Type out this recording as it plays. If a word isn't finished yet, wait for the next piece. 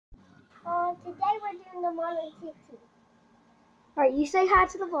Today we're doing the Modern City. Alright, you say hi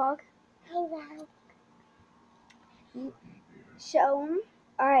to the vlog. Hello. Show them.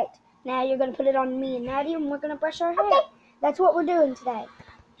 Alright, now you're going to put it on me and Maddie, and we're going to brush our hair. Okay. That's what we're doing today.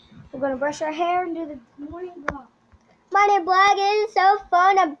 We're going to brush our hair and do the morning vlog. Morning vlog is so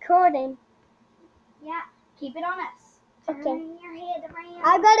fun. I'm recording. Yeah, keep it on us. Okay. Turn your head around.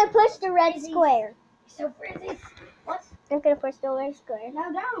 I'm going to push the red Frizzy. square. So frizzy. What? I'm going to push the red square.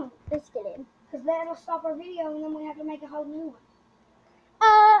 No, don't. Let's get in. Because that'll stop our video and then we have to make a whole new one.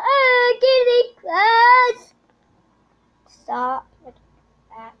 Getting close. Stop.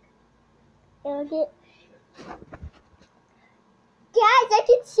 Back. It'll get. Guys, I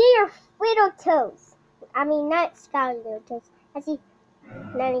can see your little toes. I mean, not Sky's little toes. I see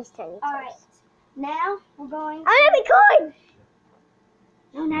Nanny's tiny toes. Alright, now we're going. I'm gonna record.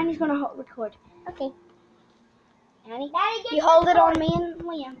 No, Nanny's going to record. Okay. Nanny, Daddy, you hold it on me and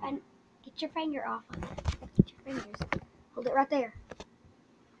Liam and get your finger off of it. Get your fingers. Hold it right there.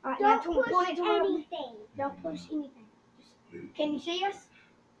 Alright, now Don't point push it toward me. anything. Don't push anything. Can you see us?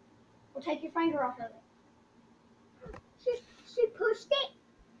 We'll take your finger off of it. She pushed it.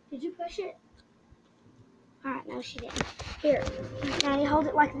 Did you push it? Alright, no she didn't. Here. Nanny, hold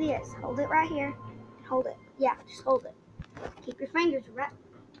it like this. Hold it right here. Hold it. Yeah, just hold it. Keep your fingers right.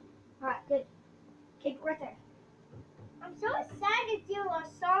 Alright, good. Keep it right there. I'm so excited to do a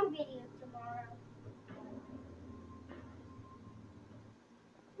song video tomorrow.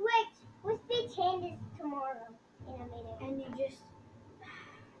 What's the changes tomorrow in a minute? And you just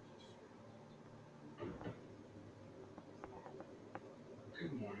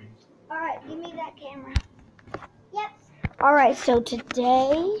Good morning. Alright, give me that camera. Yep. Alright, so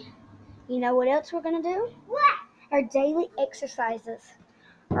today, you know what else we're going to do? What? Our daily exercises.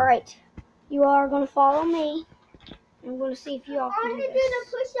 Alright, you are going to follow me. I'm going to see if you all I'm can gonna do do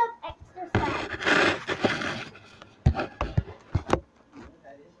this. the push-up exercise.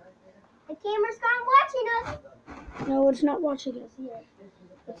 The camera's gone watching us. No, it's not watching us yet.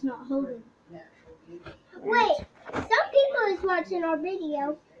 It's not holding. Wait, some people is watching our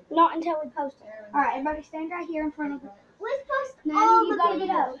video. Not until we post it. Alright, everybody stand right here in front of us. We're supposed to Nanny, all you the gotta videos. get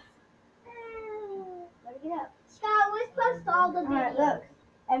up. Gotta get up. Scott, we're supposed to all the Alright, videos. look.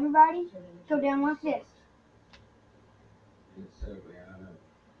 Everybody, go down like this. It's so bad.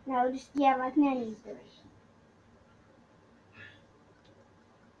 No, just, yeah, like Nanny's doing.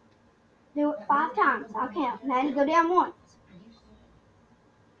 Do it 5 times. I'll count. Nanny, go down once.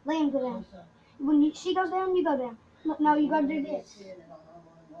 Liam, go down. When she goes down, you go down. Look, no, you gotta do this.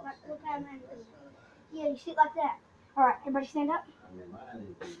 Like, look how Nanny does it. Yeah, you sit like that. Alright, everybody stand up.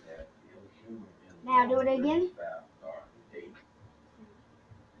 Now do it again.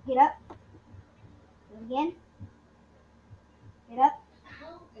 Get up. Do it again. Get up.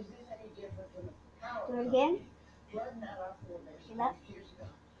 Do it again. Get up. Do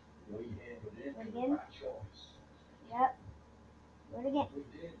it again. Get up. Do it again.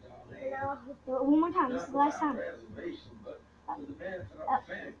 Do it one more time. This is the last time. Up. Up.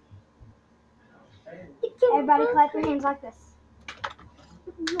 Everybody clap your hands like this.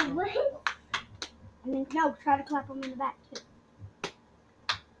 What? And then, no, try to clap them in the back too.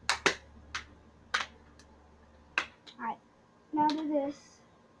 Alright, now do this.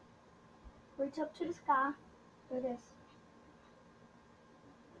 Reach up to the sky. Do this.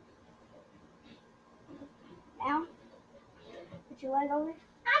 Now, put your leg over it.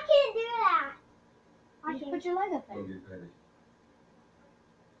 I can't do that. I just put your leg up there.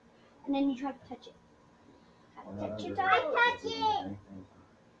 And then you try to touch it. Try to touch your toe. I touch it.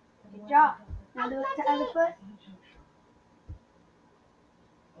 Good job. Now do it to the other foot.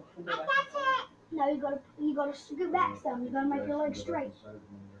 I touch it. No, you gotta scoot back some. You gotta make your leg straight.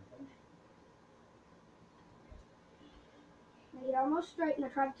 Make it almost straight. Now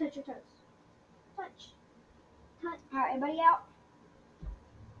try to touch your toes. Touch. Touch. Alright, everybody out.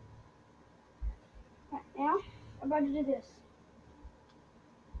 Right, now, everybody do this.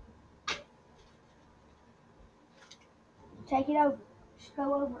 Take it over. Just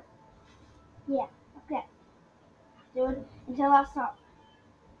go over it. Yeah, okay. Do it until I stop.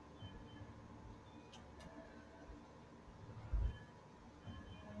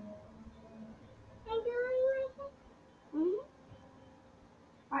 I'm doing like it.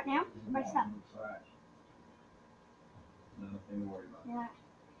 Alright, now, everybody stop. Nothing to worry about. Yeah.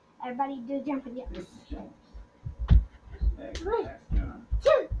 Everybody do jumping jacks.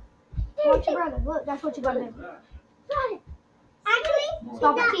 Watch your brother. Look, that's what you gotta do. Actually,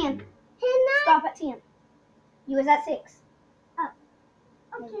 Stop at 10. Stop at 10. You was at 6.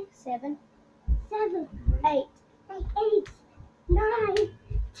 Okay. 7. 7, 8. 8, 9,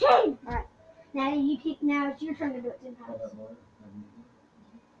 10. Alright. Now now it's your turn to do it 10 times.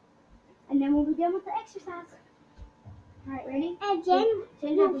 And then we'll be done with the exercise. Alright, ready? And then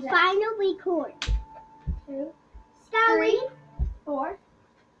 10 we'll times. finally record. 2, Starry. 3, 4,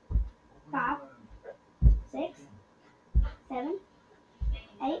 5, 6, 7,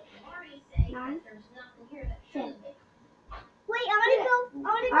 8, 9, 10. Wait, I want to go.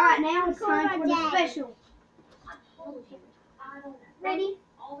 Alright, now it's record time for the our dad. special. Ready?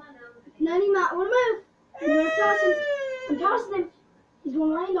 None of you might want to move. I'm going to toss him. I'm tossing him. He's going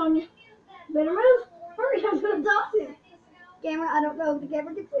to land on you. Better move. Hurry, I'm going to toss him. Camera, I don't know if the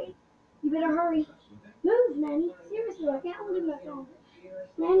camera can see. You better hurry. Move, Nanny. Seriously, I can't hold him much longer.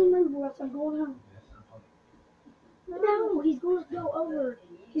 Nanny, move or else I'm going home. No, he's going to go over.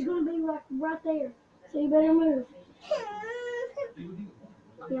 He's going to be like right there. So you better move.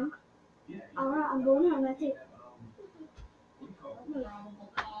 Yeah. Alright, I'm going home. That's it.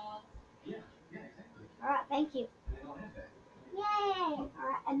 Alright, thank you. Yay!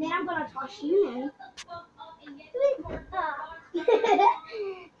 Alright, and then I'm going to toss you, Nanny.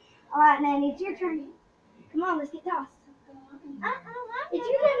 Alright, Nanny, it's your turn. Come on, let's get tossed. It's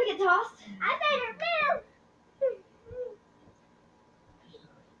your turn to get tossed. I better move.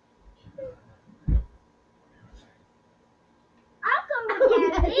 I'll come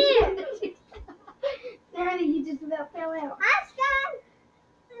down here. Nanny, you just about fell out.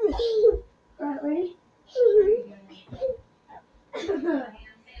 I'm Alright, ready?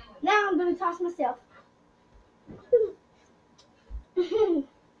 Now I'm going to toss myself.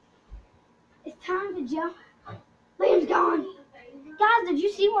 It's time to jump. Liam's gone. Guys, did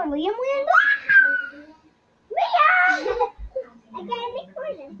you see where Liam went? Liam! I got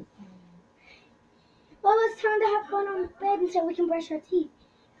recording. Well, it's time to have fun on the bed until we can brush our teeth.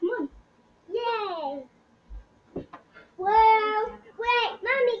 Come on. Yay! Well, wait,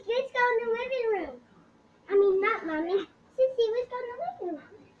 Mommy, let's go in the living room. I mean, not Mommy. Sissy, let's go in the living room.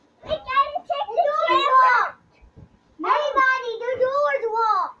 We gotta check the door's locked. Everybody, the door's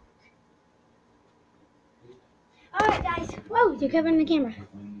locked. Alright, guys. Whoa, you're covering the camera.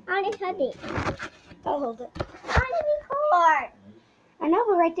 I want to hold it. I'll hold it. I want to record. I know,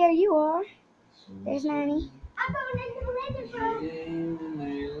 but right there you are. There's Nanny. I'm going into the living room.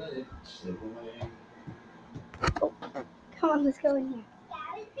 Come on, let's go in here.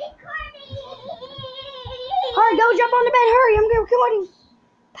 That is recording. Hurry, go jump on the bed. Hurry, I'm recording.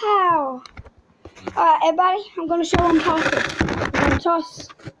 Pow. Alright, everybody, I'm going to show them tossing. I'm going to toss.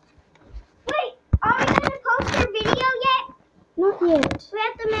 Wait, are we going to post our video yet? Not yet. We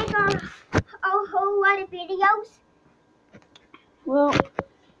have to make a whole lot of videos. Well,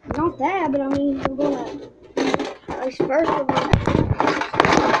 not that, but I mean, we're going to, at least first we're going to.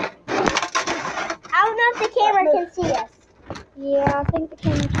 I don't know if the camera can see us. Yeah, I think the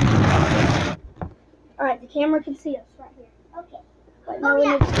camera can see us. Alright, the camera can see us right here. Okay. But no, Oh, we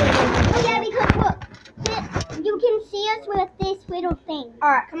yeah. need to stay there. Oh, yeah, because look, you can see us with this little thing.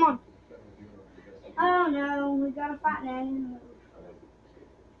 Alright, come on. Oh no, we gotta fight Nanny.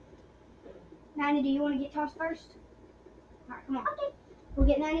 Nanny, do you want to get tossed first? Alright, come on. Okay. We'll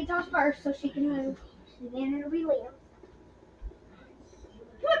get Nanny tossed first so she can move. And then it'll be Liam.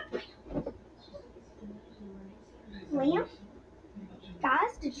 Liam?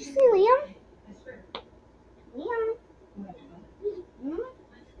 Guys, did you see Liam? Liam?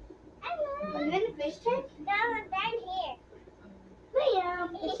 Are you in the fish tank? No, I'm down here. Liam,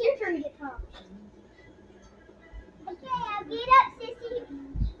 it's your turn to get tossed. Okay, I'll get up, Sissy.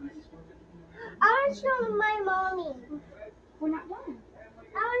 I want to show my mommy. We're not done.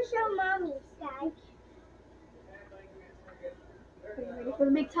 I want to show mommy, Sky. Are you ready for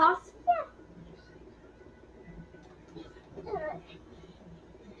the big toss?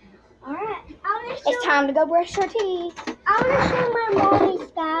 Alright. It's time to go brush your teeth. I want to show my mommy,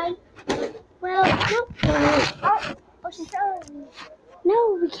 Sky. Well, nope. I'll show you.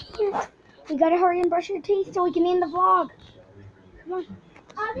 No, we can't. We gotta hurry and brush your teeth so we can end the vlog. Come on.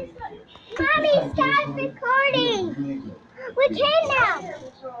 Mommy, Sky's recording. We can now.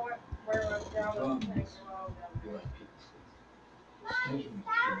 Mommy,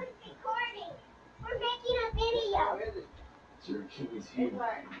 Sky is recording. We're making a video. Hey,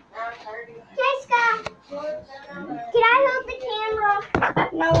 Sky. Can I hold the camera?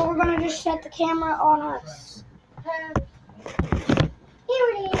 No, we're gonna just set the camera on us. Here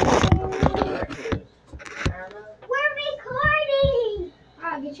it is. We're recording.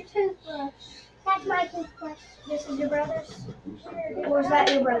 Alright, get your toothbrush. That's my toothbrush. This is your brother's? Or is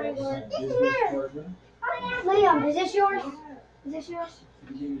that your brother's? This is yours. Oh, yeah. Liam, is this yours? Is this yours?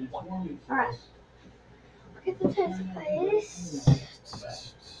 Alright. Look at the toothpaste.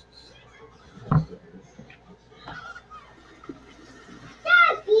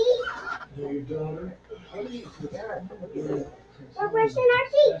 Your daughter, honey, We're brushing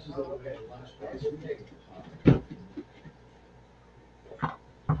our teeth.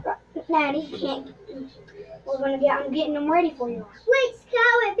 Daddy, I'm getting them ready for you. Wait,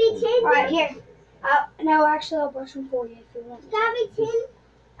 Scout, be 10. All right, here. No, actually, I'll brush them for you if you want. Scout, be 10.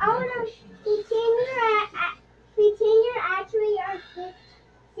 I want to pretend you're actually our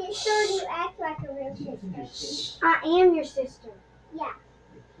sister and you act like a real sister. I am your sister. Yeah.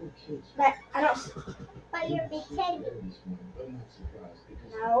 But I don't. But you're pretending.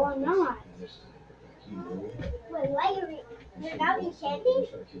 No, I'm not. Wait, why you're not pretending?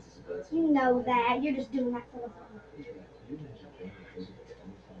 You know that. You're just doing that for the vlog.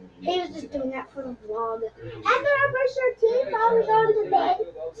 He was just doing that for the vlog. After I brush your teeth, I was on the bed.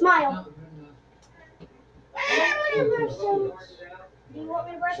 Smile. I want to brush them. Do you want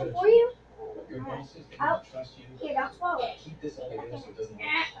me to brush them for you? Your bosses Out. trust you. Here, don't swallow it. Keep this under there so it doesn't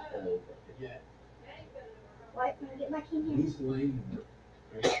fall over. Yeah. What? Let me get back in here. He's lame.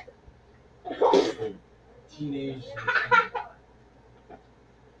 Right? Teenage.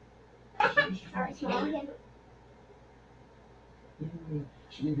 Alright, smile again.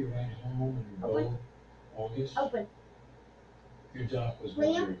 Should we be right home and roll August? Open. Your doc was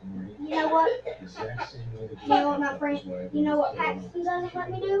William? weird, Marty. You know what? Exact same way that You know what, my friend? You know what Paxton doesn't let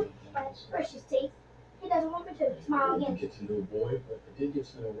me do? Brush his teeth. He doesn't want me to. Smile I didn't again. get to know a boy, but I did get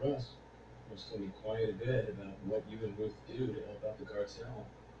to know Russ. Russ told me quiet a bit about what you and Ruth do to help out the cartel.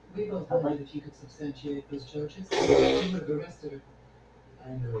 We both wondered if you could substantiate those charges. You would have arrested her. I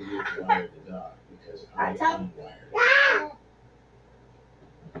know Ruth wired the doc because I Alright, Tom. unwired it.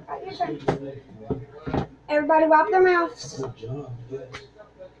 Alright, your turn. Everybody wipe their mouths. Good job, yes.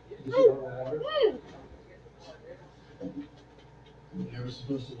 Did you borrow water? You're never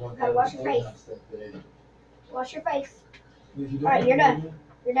supposed to walk Gotta out wash of your the face. house that day. Wash your face. If you don't Alright, you're have done. water,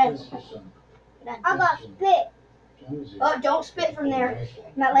 You're done. ask your son. You're done. I got spit. John was here. Oh, don't spit from there.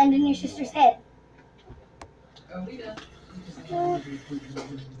 It might land in your sister's head. Are we done?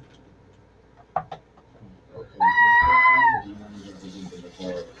 Okay, do you want me to represent the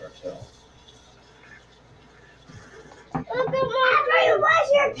Florida cartel? Look at after you wash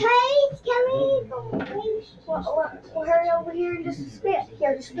your teeth, Kelly. Well, hurry over here and just spit.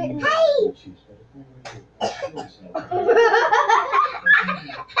 Here, just spit in there.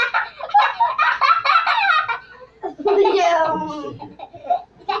 Yeah.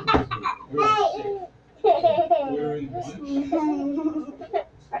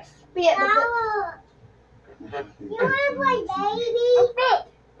 Spit. You want to play baby?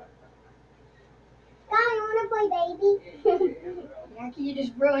 God, you want to play baby? Yankee, you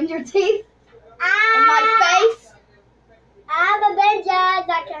just ruined your teeth in Ah, my face. I'm a Benja.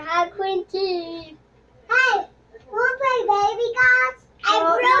 I can have Queen teeth. Hey, want to play baby, guys? I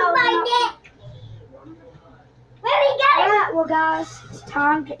broke my neck. Where we go? Alright, well, guys, it's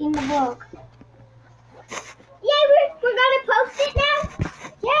time to end the vlog. Yeah, we're gonna post it now.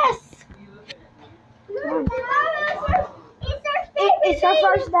 Yes. It's our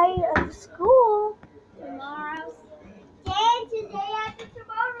first day of school. Tomorrow. Then today after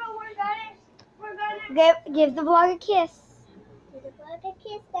tomorrow we're gonna Give the vlog a kiss. give the vlog a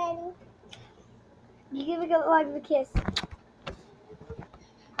kiss, Daddy. You give the vlog a kiss.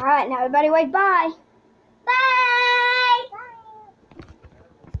 Alright, now everybody wave bye.